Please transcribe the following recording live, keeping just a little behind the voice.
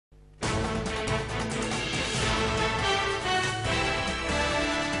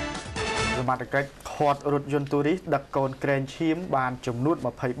សមត្ថកិច្ចខាត់រថយន្តទូរីសដឹកកូនក្រែងឈាមបានចំនួន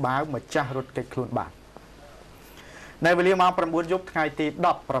20បាវម្ចាស់រថកិច្ចខ្លួនបាននៅវេលាម៉ោង 9 យប់ថ្ងៃទី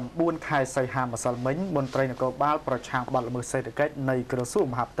 19 ខែសីហាម្សិលមិញមន្ត្រីនគរបាលប្រឆាំងបទល្មើសសេដ្ឋកិច្ចនៃក្រសួង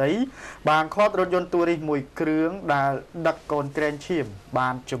មហាផ្ទៃបានខាត់រថយន្តទូរីសមួយគ្រឿងដែលដឹកកូនក្រែងឈាមបា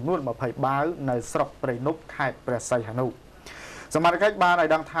នចំនួន20បាវនៅស្រុកព្រៃនប់ខេត្តព្រះសីហនុសមត្ថកិច្ចបានឲ្យ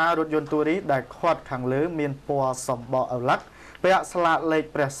ដឹងថារថយន្តទូរីសដែលខាត់ខាងលើមានពណ៌សម្បកឪឡឹកពាក់ស្លាកលេខ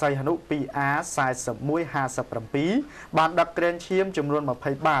ព្រះសីហនុ 2A4157 បានដឹកក្រែងឈាមចំនួន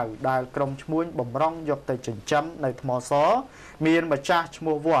20បាវដែលក្រុមឈ្មួញបំរុងយកទៅចិញ្ចឹមនៅថ្មសមានម្ចាស់ឈ្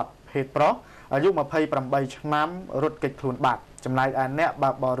មោះវត្តភេទប្រុសអាយុ28ឆ្នាំរត់គេចខ្លួនបាត់ចំណែកឯអ្នកបើ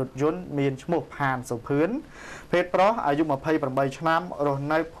កបររថយន្តមានឈ្មោះផានសុភឿនភេទប្រុសអាយុ28ឆ្នាំរស់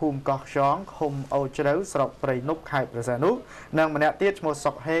នៅភូមិកោះខ្យងឃុំអូជ្រៅស្រុកព្រៃនប់ខេត្តព្រះសីហនុនិងម្នាក់ទៀតឈ្មោះ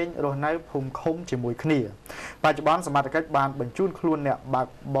សុកហេងរស់នៅភូមិឃុំជាមួយគ្នាបច្ចុប្បន្នសមត្ថកិច្ចបានបញ្ជូនខ្លួនអ្នកបើក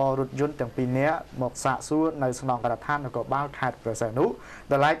បររថយន្តទាំងពីរនាក់មកសាកសួរនៅស្នងការដ្ឋាននគរបាលខេត្តព្រះសីហនុ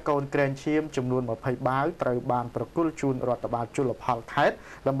ដែលឡែកកូនក្រែងឈាមចំនួន20បាវត្រូវបានប្រគល់ជូនរដ្ឋបាលជលផលខេត្ត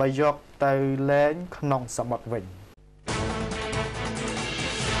ដើម្បីយកទៅលែងក្នុងសមុទ្រវិញ